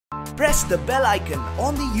Press the bell icon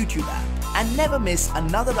on the YouTube app and never miss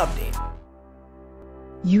another update.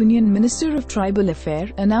 Union Minister of Tribal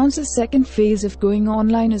Affairs announces second phase of Going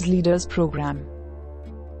Online as Leaders program.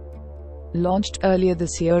 Launched earlier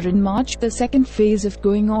this year in March, the second phase of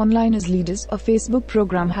Going Online as Leaders, a Facebook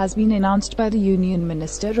program, has been announced by the Union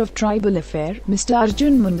Minister of Tribal Affairs, Mr.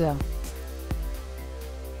 Arjun Munda.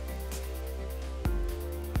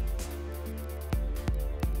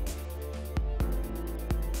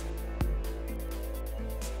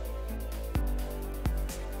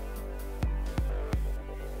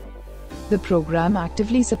 The program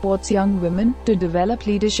actively supports young women to develop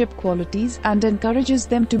leadership qualities and encourages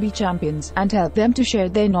them to be champions and help them to share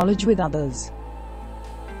their knowledge with others.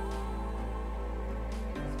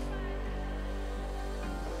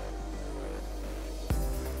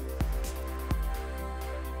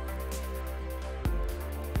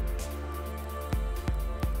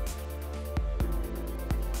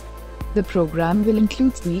 The program will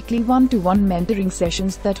include weekly one-to-one mentoring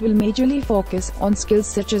sessions that will majorly focus on skills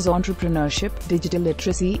such as entrepreneurship, digital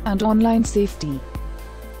literacy, and online safety.